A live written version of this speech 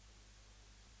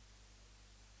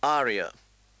Arya.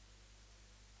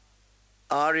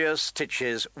 Arya's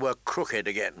stitches were crooked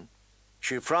again.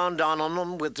 She frowned down on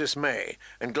them with dismay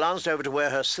and glanced over to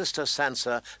where her sister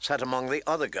Sansa sat among the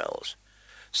other girls.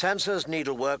 Sansa's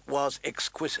needlework was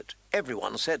exquisite.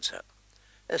 Everyone said so.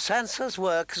 Sansa's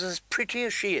work is as pretty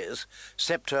as she is,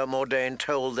 Septa Mordain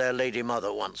told their lady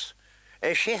mother once.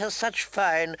 She has such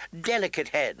fine, delicate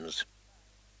hands.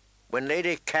 When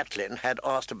Lady Catelyn had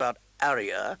asked about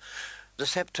Arya, the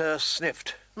Septa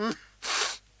sniffed.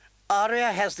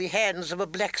 Arya has the hands of a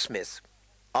blacksmith.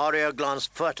 Arya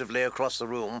glanced furtively across the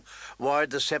room,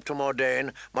 worried the Septa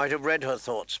Mordain might have read her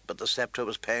thoughts, but the Septa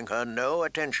was paying her no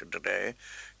attention today.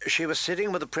 She was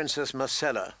sitting with the Princess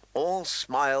Myrcella, all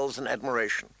smiles and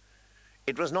admiration.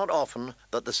 It was not often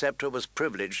that the Septa was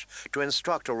privileged to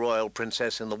instruct a royal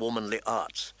princess in the womanly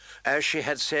arts, as she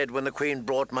had said when the Queen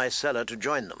brought Myrcella to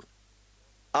join them.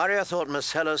 Arya thought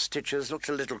Myrcella's stitches looked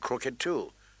a little crooked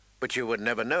too, but you would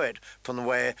never know it from the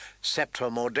way Septa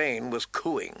Mordain was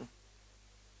cooing.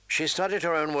 She studied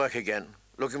her own work again,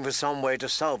 looking for some way to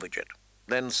salvage it,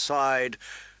 then sighed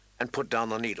and put down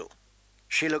the needle.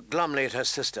 She looked glumly at her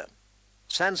sister.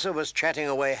 Sansa was chatting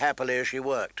away happily as she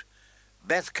worked.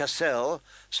 Beth Cassel,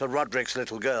 Sir Roderick's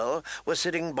little girl, was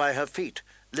sitting by her feet,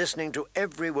 listening to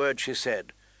every word she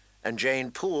said, and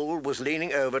Jane Poole was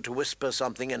leaning over to whisper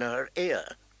something in her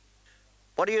ear.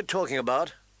 "What are you talking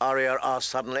about?" Arya asked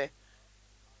suddenly.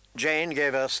 Jane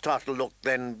gave a startled look,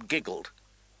 then giggled.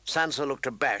 Sansa looked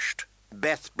abashed.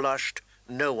 Beth blushed.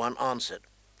 No one answered.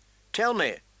 "Tell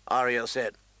me," Arya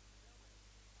said.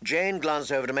 Jane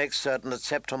glanced over to make certain that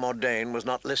Septa Mordain was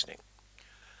not listening.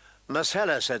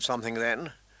 Myrcella said something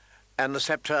then, and the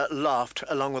Septa laughed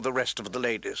along with the rest of the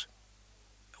ladies.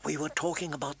 "We were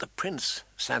talking about the prince,"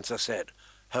 Sansa said,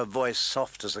 her voice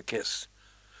soft as a kiss.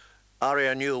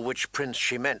 Arya knew which prince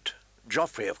she meant.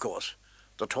 Joffrey, of course,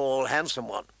 the tall, handsome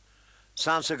one.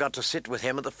 Sansa got to sit with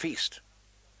him at the feast.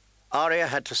 Arya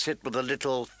had to sit with the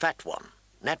little, fat one,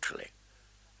 naturally.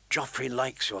 "Joffrey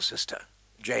likes your sister,"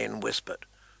 Jane whispered,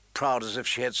 proud as if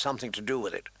she had something to do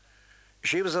with it.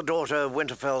 She was the daughter of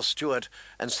Winterfell's steward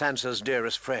and Sansa's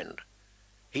dearest friend.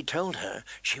 He told her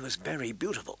she was very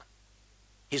beautiful.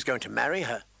 "He's going to marry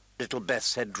her," little Beth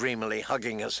said dreamily,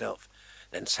 hugging herself.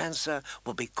 "Then Sansa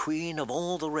will be queen of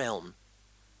all the realm."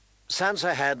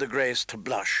 Sansa had the grace to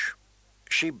blush.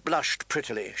 She blushed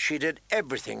prettily. She did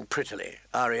everything prettily,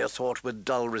 Arya thought with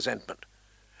dull resentment.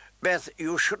 "Beth,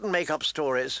 you shouldn't make up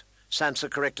stories,"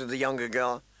 Sansa corrected the younger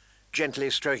girl, gently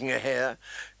stroking her hair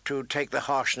to take the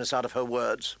harshness out of her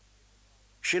words.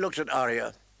 She looked at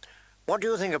Arya. "What do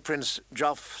you think of Prince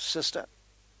Joff, sister?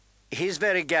 He's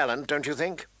very gallant, don't you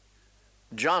think?"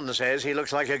 "John says he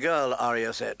looks like a girl,"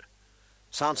 Arya said.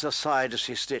 Sansa sighed as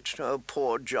she stitched. "Oh,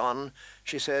 poor John,"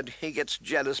 she said. "He gets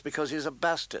jealous because he's a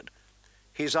bastard."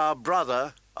 "He's our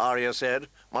brother," Arya said,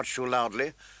 much too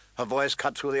loudly. Her voice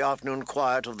cut through the afternoon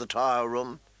quiet of the Tower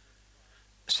room.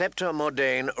 Septa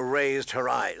Mordain raised her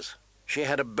eyes. She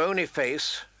had a bony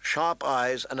face, sharp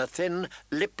eyes, and a thin,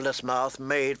 lipless mouth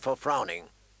made for frowning.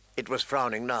 It was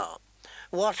frowning now.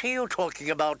 "What are you talking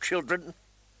about, children?"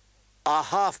 "Our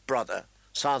half-brother,"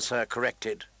 Sansa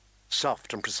corrected,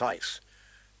 soft and precise.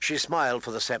 She smiled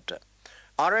for the Septa.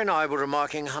 "Arya and I were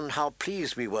remarking on how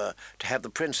pleased we were to have the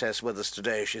princess with us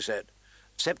today," she said.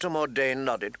 Septa Mordain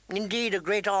nodded. "Indeed, a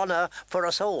great honor for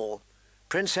us all."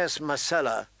 Princess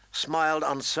Myrcella smiled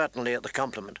uncertainly at the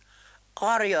compliment.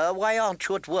 "Arya, why aren't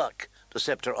you at work?" the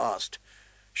Septa asked.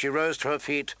 She rose to her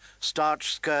feet,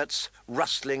 starched skirts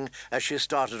rustling as she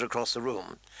started across the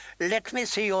room. "Let me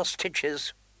see your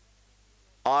stitches."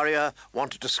 Arya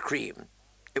wanted to scream.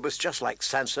 It was just like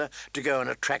Sansa to go and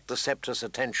attract the Septa's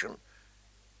attention.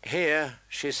 "Here,"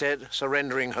 she said,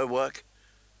 surrendering her work.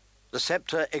 The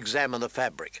Septa examined the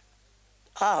fabric.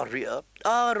 "Arya,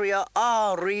 Arya,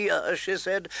 Arya," she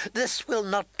said. "This will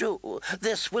not do.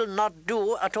 This will not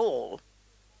do at all."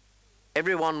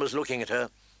 Everyone was looking at her.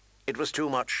 It was too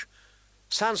much.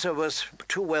 Sansa was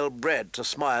too well bred to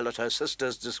smile at her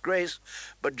sister's disgrace,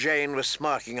 but Jane was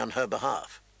smirking on her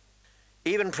behalf.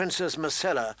 Even Princess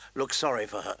Myrcella looked sorry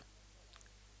for her.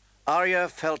 Arya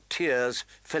felt tears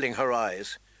filling her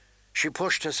eyes. She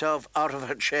pushed herself out of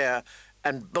her chair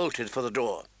and bolted for the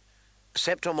door.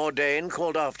 Septa Mordain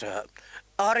called after her.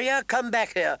 "Arya, come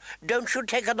back here. Don't you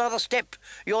take another step.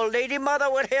 Your lady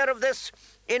mother will hear of this.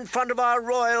 In front of our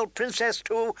royal princess,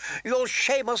 too. You'll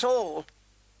shame us all."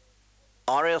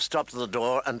 Arya stopped at the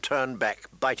door and turned back,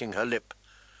 biting her lip.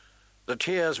 The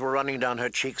tears were running down her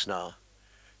cheeks now.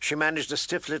 She managed a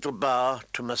stiff little bow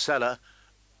to Myrcella.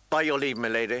 "By your leave, my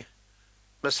lady."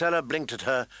 Myrcella blinked at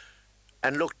her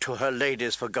and looked to her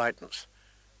ladies for guidance.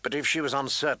 But if she was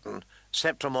uncertain,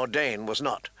 Sceptre Mordain was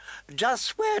not.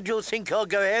 "Just where do you think you're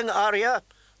going, Arya?"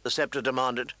 the Sceptre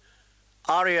demanded.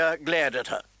 Arya glared at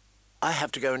her. "I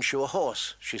have to go and shoe a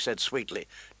horse," she said sweetly,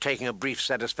 taking a brief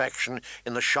satisfaction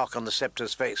in the shock on the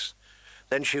Sceptre's face.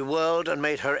 Then she whirled and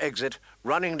made her exit,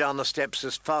 running down the steps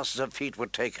as fast as her feet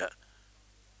would take her.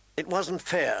 It wasn't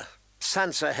fair.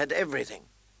 Sansa had everything.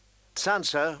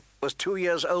 Sansa was 2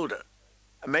 years older.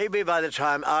 Maybe by the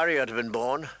time Arya had been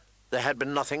born, there had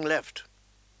been nothing left.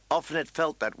 Often it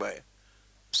felt that way.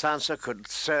 Sansa could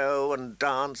sew and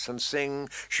dance and sing.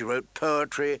 She wrote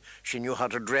poetry. She knew how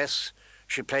to dress.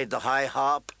 She played the high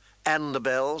harp and the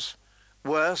bells.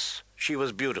 Worse, she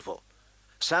was beautiful.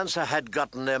 Sansa had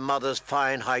gotten their mother's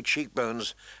fine high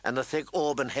cheekbones and the thick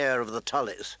auburn hair of the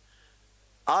Tullys.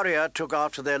 Arya took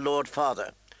after their lord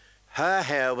father. Her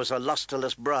hair was a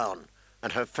lustreless brown,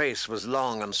 and her face was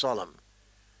long and solemn.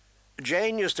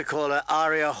 Jane used to call her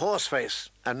Arya Horseface,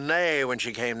 and neigh when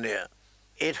she came near.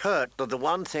 It hurt that the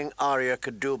one thing Arya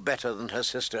could do better than her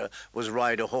sister was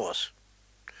ride a horse.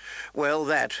 Well,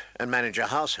 that, and manage a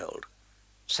household.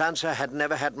 Sansa had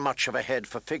never had much of a head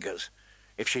for figures.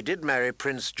 If she did marry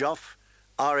Prince Joff,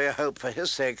 Arya hoped for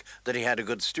his sake that he had a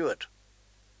good steward.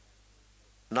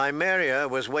 Nymeria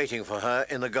was waiting for her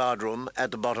in the guardroom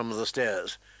at the bottom of the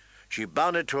stairs. She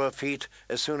bounded to her feet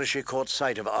as soon as she caught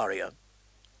sight of Arya.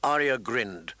 Arya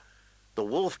grinned. The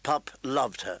wolf pup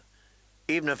loved her,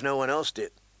 even if no one else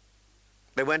did.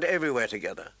 They went everywhere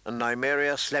together, and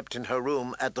Nymeria slept in her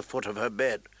room at the foot of her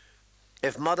bed.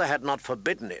 If Mother had not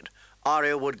forbidden it,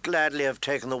 Arya would gladly have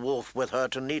taken the wolf with her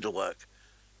to needlework.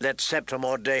 Let Sceptre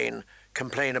Mordain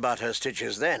complain about her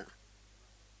stitches then.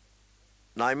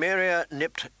 Nymeria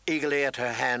nipped eagerly at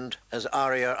her hand as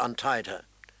Arya untied her.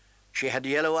 She had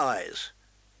yellow eyes.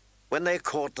 When they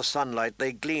caught the sunlight,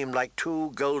 they gleamed like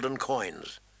 2 golden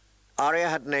coins. Arya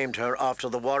had named her after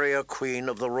the warrior queen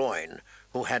of the Rhoyne,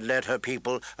 who had led her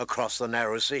people across the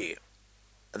narrow sea.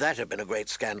 That had been a great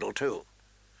scandal, too.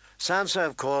 Sansa,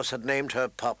 of course, had named her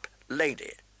pup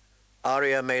Lady.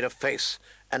 Arya made a face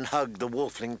and hugged the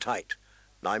wolfling tight.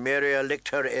 Nymeria licked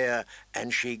her ear,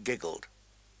 and she giggled.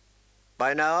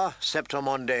 By now, Sceptre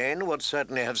Mordain would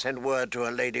certainly have sent word to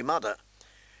her lady mother.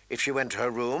 If she went to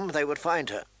her room, they would find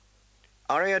her.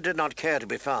 Arya did not care to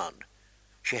be found.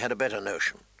 She had a better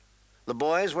notion. The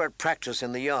boys were at practice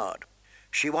in the yard.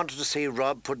 She wanted to see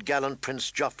Robb put gallant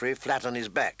Prince Joffrey flat on his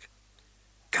back.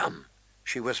 "Come,"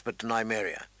 she whispered to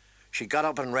Nymeria. She got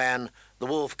up and ran, the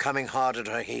wolf coming hard at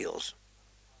her heels.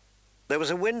 There was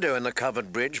a window in the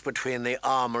covered bridge between the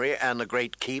armory and the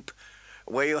great keep,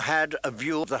 where you had a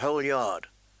view of the whole yard.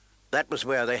 That was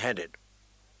where they headed.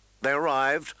 They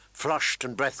arrived, flushed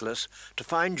and breathless, to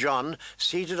find Jon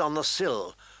seated on the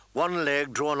sill, one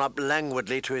leg drawn up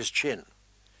languidly to his chin.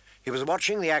 He was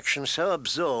watching the action so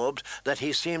absorbed that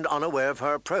he seemed unaware of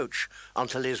her approach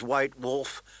until his white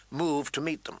wolf moved to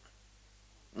meet them.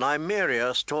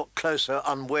 Nymeria stalked closer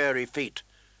on wary feet.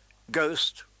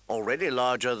 Ghost, already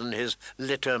larger than his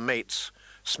litter mates,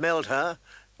 smelled her,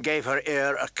 gave her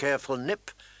ear a careful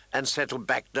nip, and settled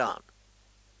back down.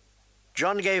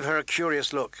 Jon gave her a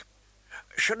curious look.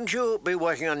 "Shouldn't you be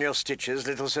working on your stitches,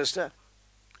 little sister?"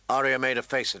 Arya made a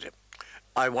face at him.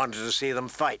 "I wanted to see them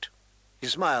fight." He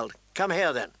smiled. "Come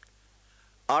here, then."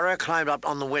 Arya climbed up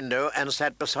on the window and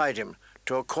sat beside him,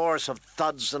 to a chorus of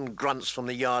thuds and grunts from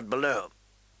the yard below.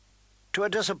 To her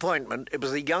disappointment, it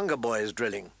was the younger boys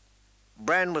drilling.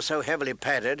 Bran was so heavily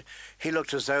padded, he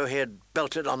looked as though he had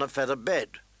belted on a feather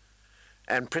bed.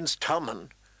 And Prince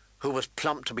Tommen, who was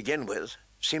plump to begin with,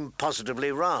 seemed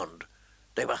positively round.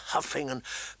 They were huffing and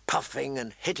puffing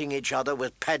and hitting each other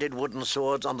with padded wooden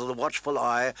swords under the watchful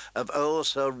eye of old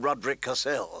Sir Roderick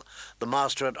Cassell, the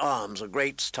master-at-arms, a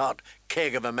great stout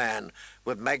keg of a man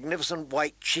with magnificent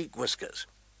white cheek whiskers.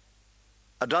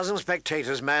 A dozen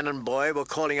spectators, man and boy, were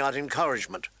calling out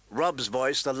encouragement, Robb's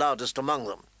voice the loudest among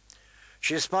them.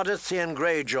 She spotted Theon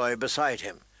Greyjoy beside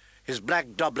him, his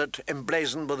black doublet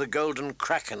emblazoned with the golden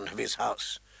kraken of his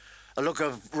house, a look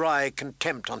of wry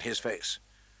contempt on his face.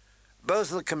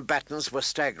 Both of the combatants were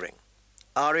staggering.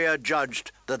 Arya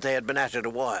judged that they had been at it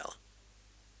a while.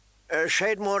 "A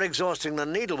shade more exhausting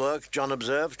than needlework," Jon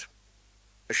observed.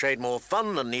 "A shade more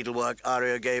fun than needlework,"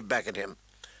 Arya gave back at him.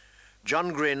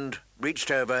 Jon grinned,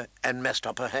 reached over, and messed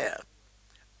up her hair.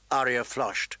 Arya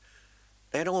flushed.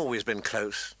 They had always been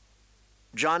close.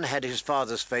 Jon had his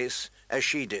father's face, as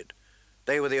she did.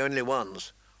 They were the only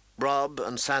ones. Robb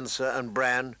and Sansa and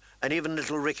Bran, and even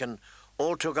little Rickon,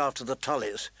 all took after the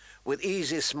Tullys, with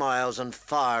easy smiles and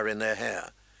fire in their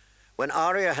hair. When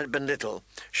Arya had been little,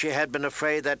 she had been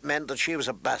afraid that meant that she was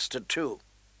a bastard too.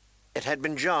 It had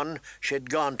been John she had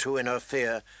gone to in her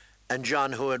fear, and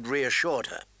John who had reassured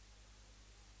her.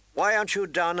 "Why aren't you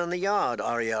down in the yard?"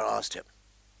 Arya asked him.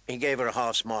 He gave her a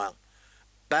half-smile.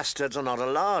 "Bastards are not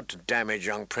allowed to damage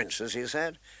young princes," he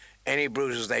said. "Any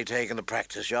bruises they take in the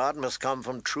practice yard must come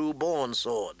from true-born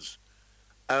swords."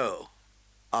 "Oh."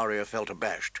 Arya felt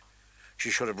abashed.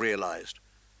 She should have realized.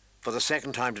 For the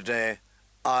second time today,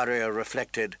 Arya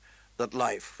reflected that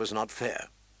life was not fair.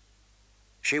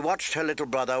 She watched her little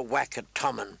brother whack at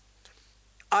Tommen.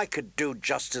 "I could do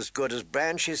just as good as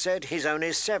Bran," she said. "He's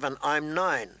only 7, I'm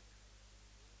 9.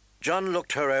 John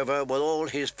looked her over with all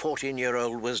his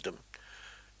 14-year-old wisdom.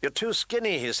 "You're too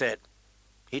skinny," he said.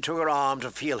 He took her arm to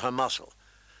feel her muscle.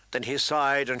 Then he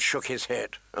sighed and shook his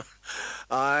head.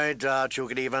 "I doubt you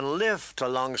could even lift a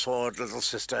longsword, little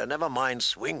sister, never mind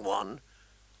swing one."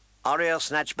 Arya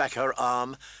snatched back her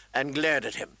arm and glared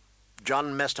at him.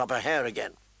 John messed up her hair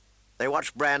again. They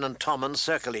watched Bran and Tommen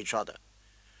circle each other.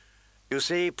 "You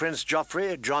see Prince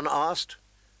Joffrey?" John asked.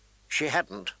 She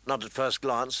hadn't, not at first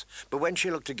glance, but when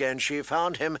she looked again she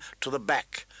found him to the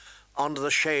back, under the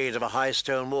shade of a high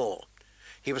stone wall.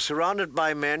 He was surrounded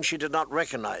by men she did not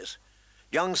recognize,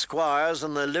 young squires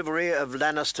in the livery of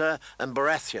Lannister and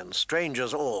Baratheon,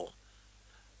 strangers all.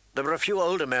 There were a few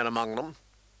older men among them,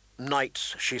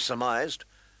 knights, she surmised.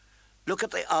 "Look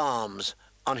at the arms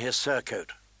on his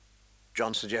surcoat,"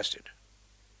 John suggested.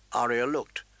 Arya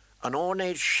looked. An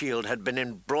ornate shield had been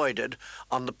embroidered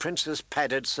on the prince's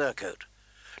padded surcoat.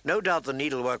 No doubt the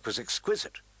needlework was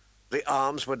exquisite. The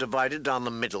arms were divided down the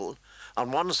middle.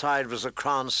 On one side was the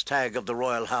crowned stag of the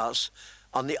royal house,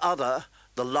 on the other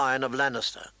the lion of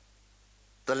Lannister.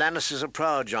 "The Lannisters are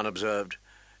proud," John observed.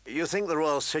 "You think the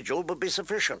royal sigil would be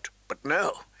sufficient, but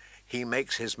no. He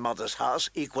makes his mother's house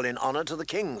equal in honor to the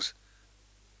king's."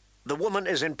 "The woman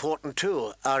is important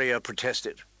too," Arya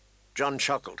protested. John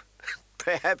chuckled.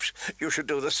 "Perhaps you should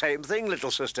do the same thing, little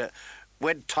sister.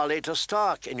 Wed Tully to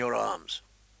Stark in your arms."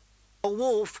 "A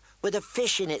wolf with a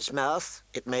fish in its mouth,"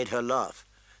 it made her laugh.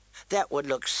 "That would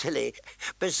look silly.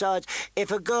 Besides, if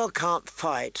a girl can't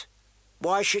fight,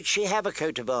 why should she have a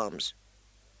coat of arms?"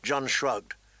 John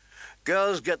shrugged.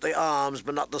 "Girls get the arms,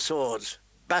 but not the swords.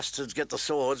 Bastards get the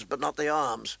swords, but not the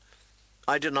arms.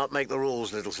 I did not make the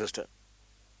rules, little sister."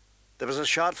 There was a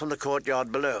shout from the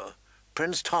courtyard below.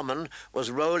 Prince Tommen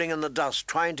was rolling in the dust,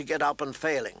 trying to get up and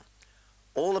failing.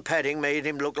 All the padding made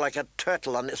him look like a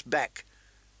turtle on its back.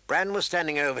 Bran was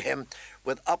standing over him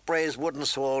with upraised wooden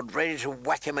sword, ready to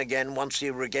whack him again once he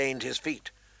regained his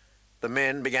feet. The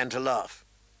men began to laugh.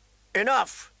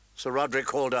 "Enough!" Sir Roderick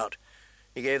called out.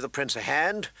 He gave the prince a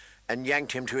hand and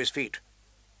yanked him to his feet.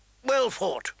 "Well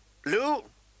fought. Lou,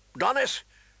 Donis,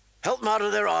 help them out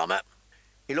of their armor."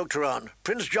 He looked around.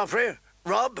 "Prince Joffrey,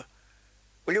 Robb,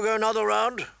 will you go another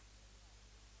round?"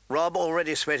 Robb,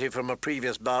 already sweaty from a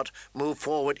previous bout, moved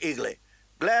forward eagerly.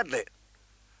 "Gladly."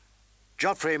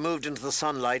 Joffrey moved into the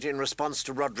sunlight in response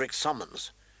to Roderick's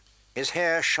summons. His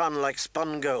hair shone like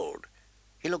spun gold.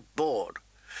 He looked bored.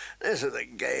 "This is a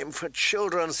game for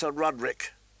children, Sir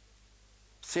Roderick."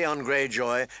 Theon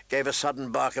Greyjoy gave a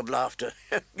sudden bark of laughter.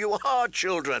 "You are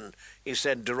children," he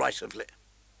said derisively.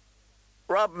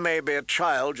 "Robb may be a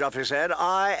child," Joffrey said.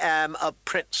 "I am a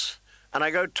prince, and I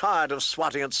grow tired of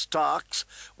swatting at Starks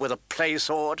with a play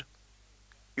sword."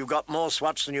 "You've got more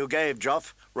swats than you gave,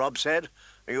 Joff," Robb said.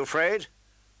 "Are you afraid?"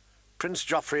 Prince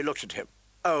Joffrey looked at him.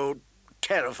 "Oh,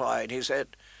 terrified," he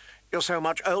said. "You're so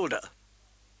much older."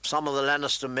 Some of the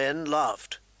Lannister men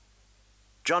laughed.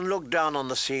 John looked down on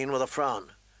the scene with a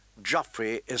frown.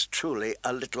 "Joffrey is truly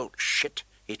a little shit,"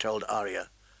 he told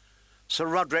Arya. Sir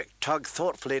Roderick tugged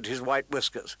thoughtfully at his white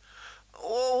whiskers.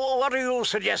 "What are you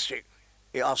suggesting?"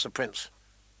 he asked the prince.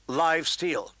 "Live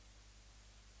steel."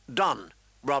 "Done,"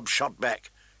 Robb shot back.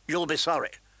 "You'll be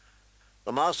sorry."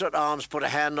 The Master-at-Arms put a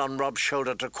hand on Robb's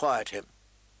shoulder to quiet him.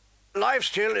 "Live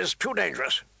steel is too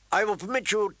dangerous. I will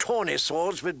permit you tawny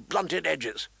swords with blunted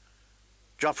edges."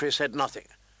 Joffrey said nothing,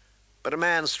 but a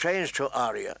man strange to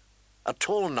Arya, a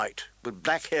tall knight with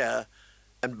black hair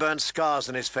and burnt scars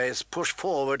on his face, pushed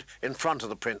forward in front of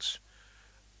the prince.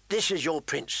 "This is your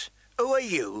prince. Who are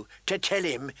you to tell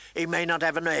him he may not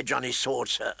have an edge on his sword,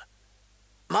 sir?"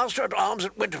 "Master-at-Arms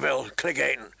at Winterfell,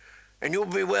 Clegane, and you'll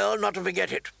be well not to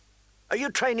forget it." "Are you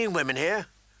training women here?"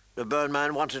 the burn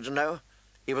man wanted to know.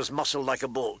 He was muscled like a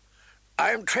bull.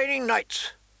 "I am training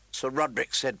knights," Sir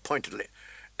Roderick said pointedly.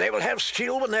 "They will have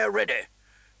steel when they are ready,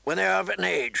 when they are of an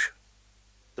age."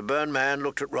 The burn man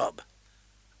looked at Robb.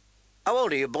 "How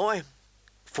old are you, boy?"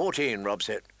 14, Robb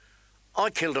said. "I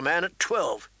killed a man at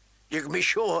 12. You can be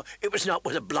sure it was not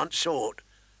with a blunt sword."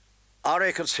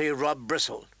 Arya could see Robb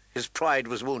bristle. His pride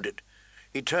was wounded.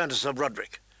 He turned to Sir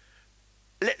Roderick.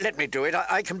 Let me do it.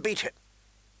 I can beat it.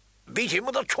 Beat him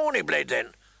with a tawny blade,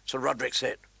 then, Sir Roderick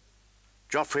said.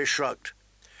 Joffrey shrugged.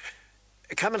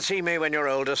 Come and see me when you're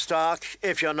older, Stark,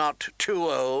 if you're not too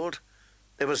old.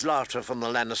 There was laughter from the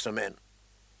Lannister men.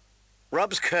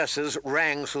 Robb's curses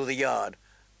rang through the yard.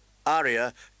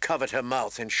 Arya covered her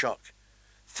mouth in shock.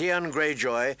 Theon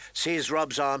Greyjoy seized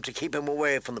Robb's arm to keep him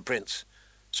away from the prince.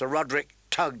 Sir Roderick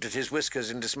tugged at his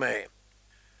whiskers in dismay.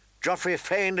 Joffrey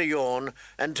feigned a yawn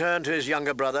and turned to his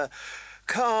younger brother.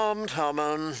 "Come,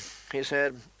 Tommen," he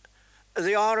said.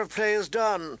 "The hour of play is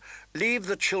done. Leave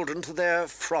the children to their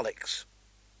frolics."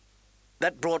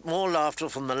 That brought more laughter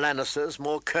from the Lannisters,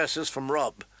 more curses from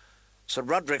Robb. Sir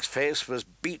Roderick's face was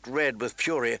beet red with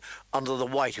fury under the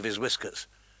white of his whiskers.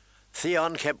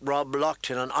 Theon kept Robb locked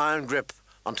in an iron grip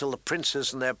until the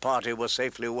princes and their party were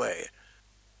safely away.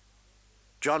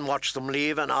 Jon watched them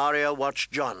leave, and Arya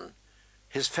watched Jon.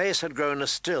 His face had grown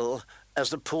as still as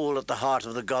the pool at the heart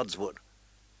of the godswood.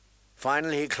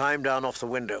 Finally he climbed down off the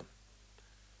window.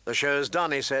 "The show's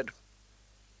done," he said.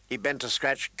 He bent to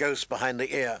scratch Ghost behind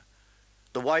the ear.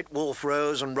 The white wolf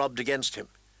rose and rubbed against him.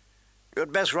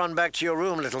 "You'd best run back to your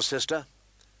room, little sister.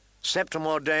 Septa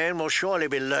Mordane will surely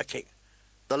be lurking.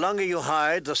 The longer you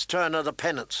hide, the sterner the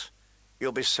penance.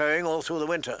 You'll be sewing all through the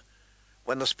winter.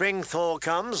 When the spring thaw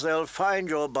comes, they'll find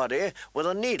your body with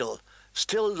a needle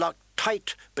still locked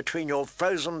tight between your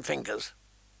frozen fingers."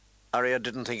 Arya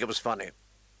didn't think it was funny.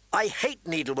 "I hate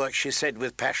needlework," she said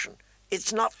with passion.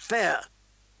 "It's not fair."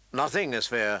 "Nothing is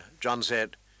fair," Jon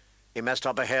said. He messed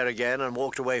up her hair again and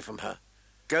walked away from her.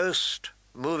 Ghost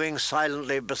moving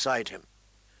silently beside him.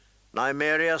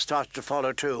 Nymeria started to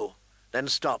follow too, then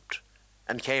stopped,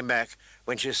 and came back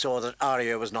when she saw that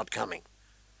Arya was not coming.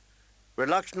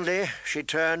 Reluctantly, she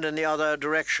turned in the other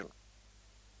direction.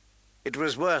 It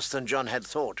was worse than Jon had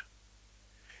thought.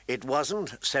 It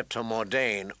wasn't Septa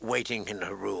Mordane waiting in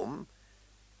her room.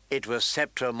 It was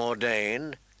Septa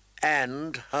Mordane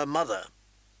and her mother.